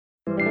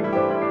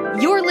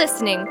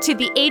listening to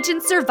the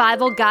Agent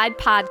Survival Guide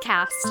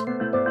podcast,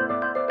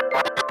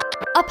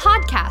 a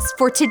podcast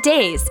for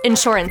today's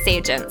insurance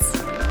agents.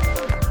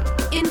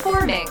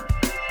 Informing,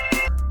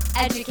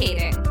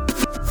 educating,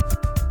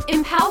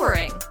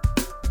 empowering,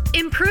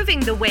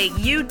 improving the way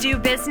you do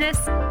business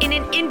in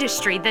an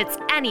industry that's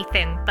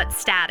anything but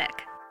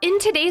static. In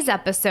today's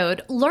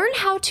episode, learn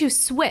how to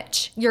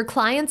switch your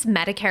clients'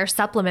 Medicare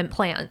supplement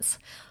plans.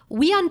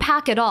 We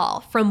unpack it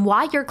all, from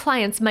why your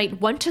clients might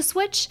want to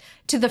switch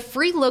to the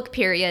free look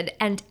period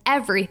and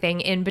everything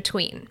in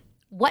between.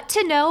 What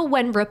to know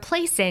when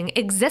replacing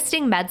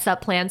existing MedSup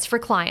plans for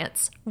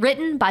clients,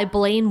 written by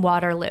Blaine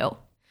Waterloo.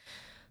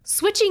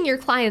 Switching your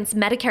client's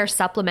Medicare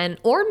supplement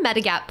or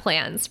Medigap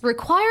plans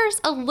requires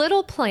a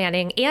little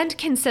planning and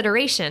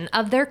consideration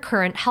of their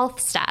current health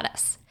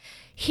status.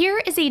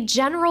 Here is a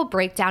general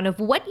breakdown of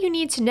what you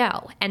need to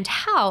know and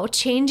how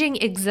changing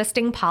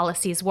existing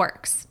policies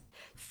works.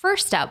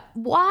 First up,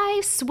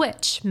 why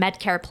switch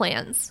Medicare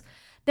plans?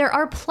 There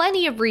are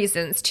plenty of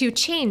reasons to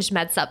change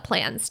MedSup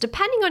plans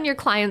depending on your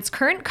client's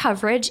current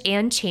coverage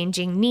and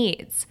changing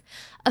needs.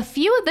 A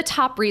few of the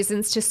top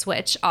reasons to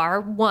switch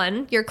are: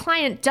 1, your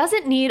client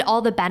doesn't need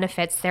all the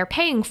benefits they're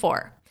paying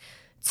for.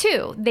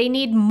 2, they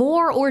need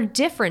more or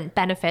different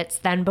benefits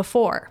than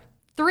before.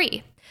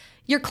 3,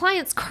 your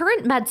client's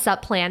current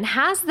MedSup plan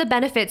has the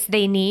benefits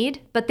they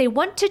need, but they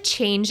want to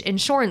change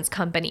insurance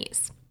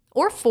companies.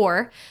 Or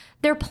 4,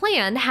 their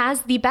plan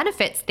has the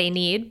benefits they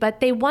need, but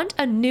they want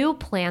a new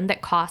plan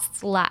that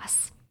costs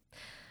less.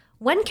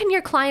 When can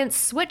your clients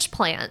switch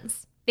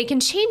plans? They can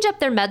change up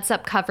their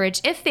MedSup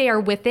coverage if they are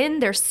within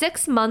their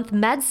 6-month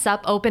MedSup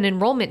open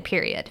enrollment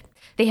period.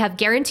 They have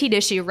guaranteed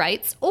issue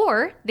rights,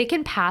 or they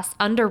can pass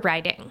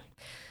underwriting.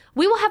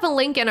 We will have a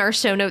link in our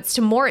show notes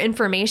to more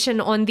information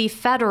on the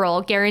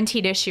federal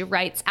guaranteed issue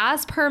rights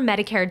as per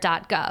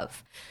Medicare.gov.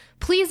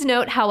 Please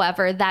note,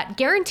 however, that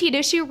guaranteed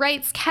issue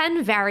rights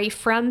can vary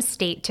from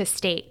state to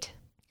state.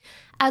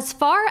 As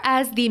far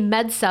as the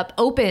MedSup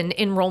open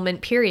enrollment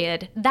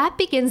period, that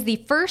begins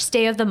the first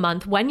day of the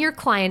month when your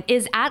client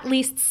is at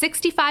least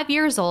 65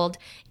 years old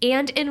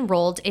and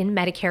enrolled in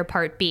Medicare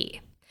Part B.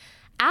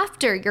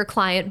 After your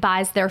client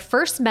buys their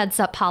first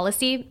MedSup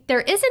policy, there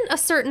isn't a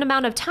certain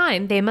amount of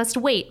time they must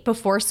wait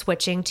before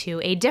switching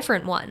to a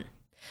different one.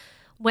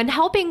 When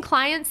helping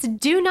clients,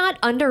 do not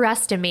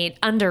underestimate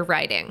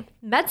underwriting.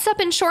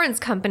 MedSup insurance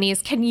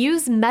companies can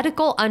use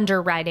medical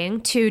underwriting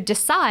to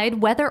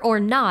decide whether or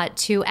not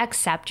to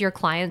accept your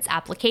client's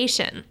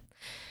application.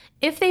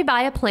 If they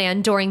buy a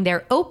plan during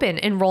their open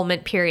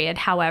enrollment period,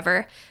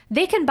 however,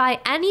 they can buy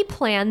any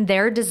plan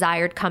their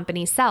desired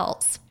company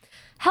sells.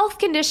 Health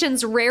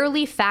conditions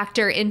rarely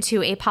factor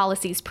into a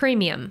policy's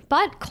premium,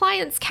 but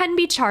clients can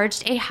be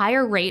charged a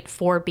higher rate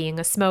for being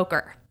a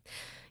smoker.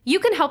 You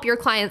can help your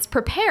clients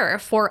prepare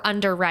for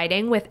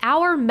underwriting with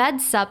our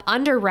MedSup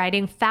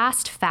Underwriting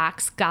Fast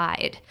Facts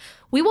Guide.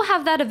 We will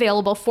have that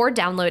available for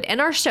download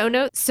in our show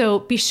notes, so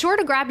be sure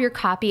to grab your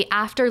copy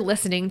after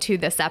listening to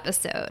this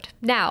episode.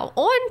 Now,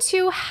 on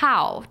to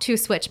how to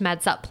switch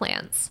MedSup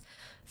plans.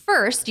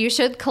 First, you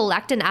should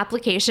collect an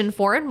application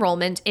for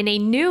enrollment in a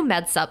new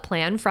MedSup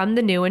plan from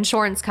the new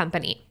insurance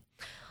company.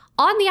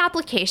 On the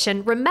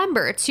application,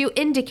 remember to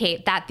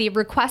indicate that the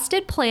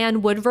requested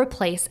plan would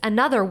replace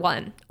another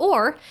one,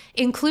 or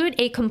include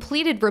a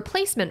completed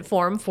replacement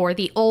form for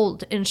the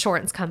old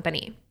insurance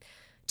company.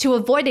 To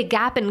avoid a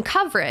gap in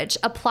coverage,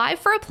 apply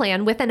for a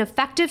plan with an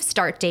effective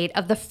start date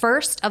of the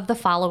first of the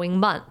following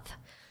month.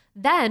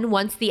 Then,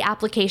 once the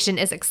application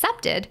is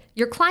accepted,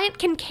 your client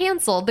can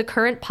cancel the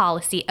current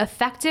policy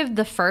effective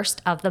the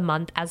first of the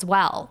month as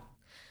well.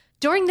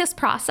 During this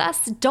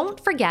process,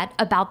 don't forget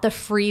about the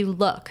free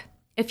look.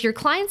 If your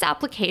client's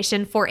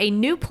application for a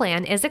new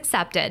plan is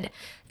accepted,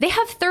 they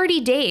have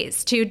 30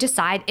 days to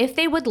decide if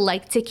they would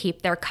like to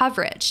keep their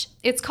coverage.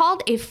 It's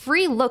called a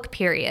free look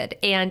period,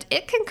 and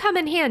it can come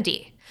in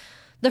handy.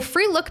 The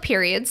free look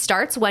period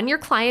starts when your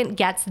client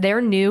gets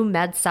their new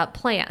MedSup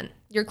plan.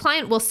 Your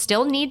client will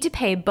still need to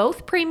pay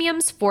both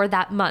premiums for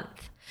that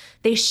month.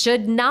 They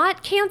should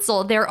not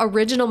cancel their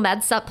original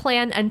MedSup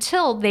plan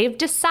until they've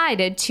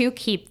decided to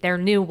keep their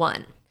new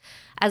one.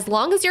 As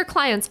long as your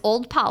client's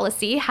old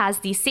policy has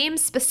the same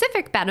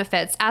specific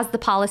benefits as the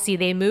policy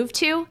they moved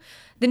to,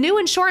 the new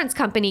insurance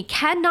company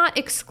cannot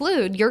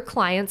exclude your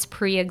client's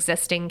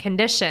pre-existing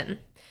condition.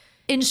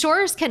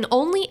 Insurers can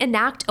only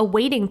enact a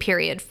waiting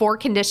period for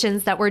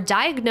conditions that were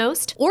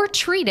diagnosed or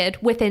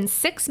treated within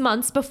 6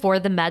 months before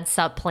the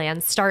MedSup plan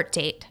start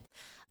date.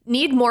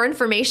 Need more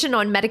information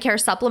on Medicare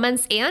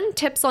supplements and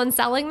tips on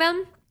selling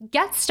them?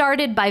 Get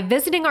started by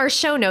visiting our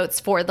show notes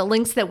for the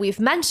links that we've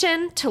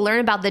mentioned to learn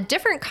about the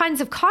different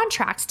kinds of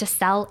contracts to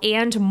sell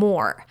and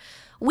more.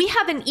 We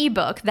have an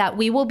ebook that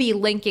we will be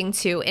linking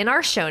to in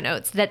our show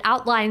notes that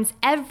outlines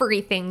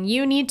everything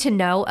you need to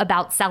know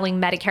about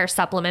selling Medicare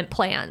supplement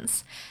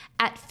plans.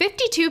 At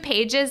 52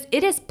 pages,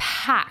 it is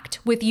packed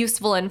with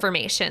useful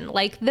information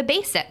like the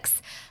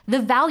basics,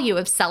 the value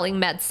of selling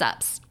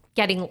MedSups,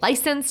 getting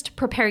licensed,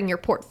 preparing your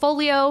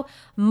portfolio,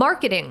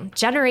 marketing,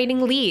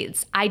 generating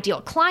leads,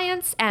 ideal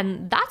clients,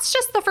 and that's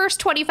just the first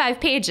 25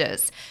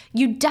 pages.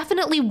 You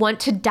definitely want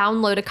to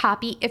download a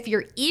copy if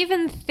you're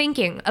even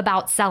thinking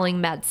about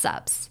selling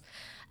MedSups.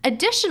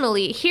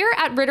 Additionally, here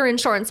at Ritter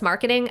Insurance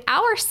Marketing,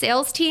 our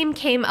sales team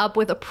came up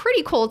with a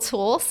pretty cool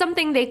tool,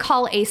 something they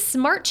call a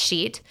Smart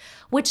Sheet,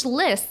 which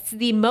lists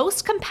the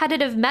most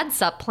competitive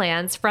MedSup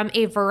plans from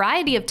a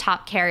variety of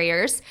top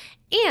carriers,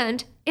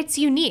 and it's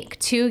unique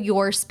to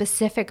your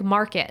specific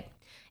market.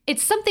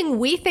 It's something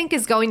we think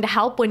is going to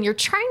help when you're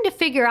trying to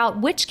figure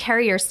out which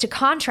carriers to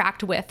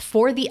contract with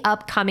for the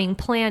upcoming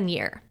plan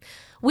year.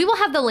 We will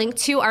have the link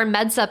to our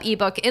MedSup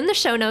ebook in the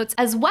show notes,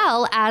 as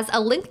well as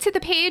a link to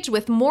the page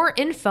with more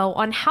info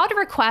on how to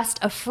request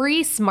a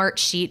free Smart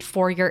Sheet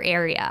for your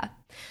area.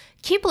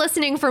 Keep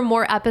listening for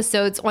more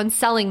episodes on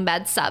selling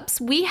MedSups.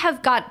 We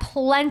have got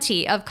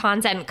plenty of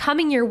content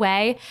coming your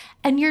way,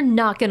 and you're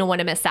not going to want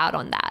to miss out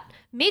on that.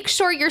 Make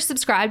sure you're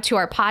subscribed to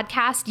our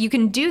podcast. You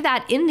can do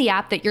that in the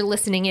app that you're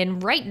listening in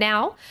right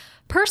now.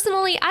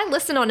 Personally, I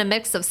listen on a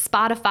mix of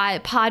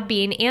Spotify,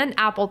 Podbean, and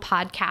Apple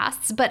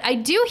Podcasts, but I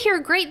do hear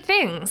great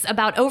things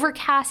about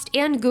Overcast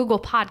and Google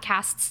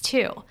Podcasts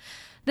too.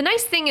 The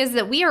nice thing is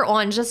that we are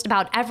on just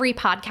about every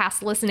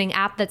podcast listening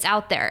app that's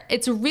out there.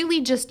 It's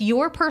really just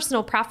your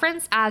personal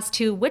preference as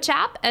to which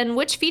app and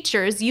which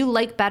features you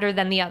like better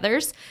than the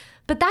others,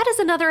 but that is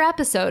another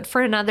episode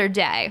for another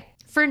day.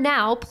 For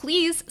now,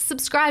 please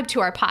subscribe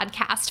to our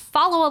podcast,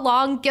 follow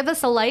along, give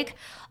us a like.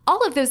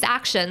 All of those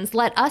actions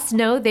let us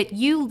know that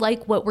you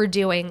like what we're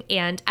doing,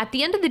 and at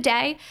the end of the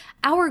day,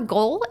 our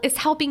goal is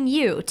helping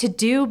you to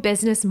do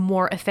business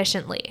more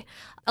efficiently.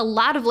 A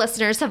lot of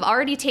listeners have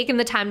already taken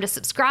the time to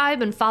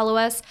subscribe and follow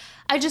us.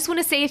 I just want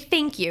to say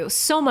thank you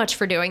so much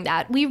for doing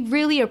that. We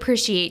really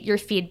appreciate your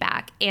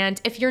feedback.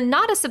 And if you're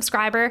not a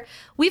subscriber,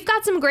 we've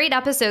got some great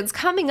episodes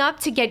coming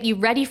up to get you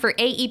ready for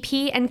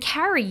AEP and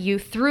carry you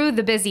through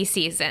the busy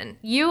season.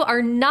 You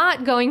are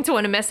not going to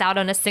want to miss out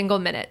on a single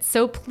minute,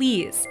 so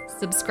please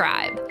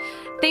subscribe.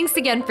 Thanks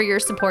again for your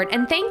support,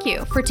 and thank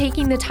you for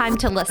taking the time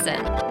to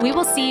listen. We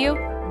will see you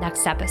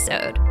next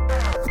episode.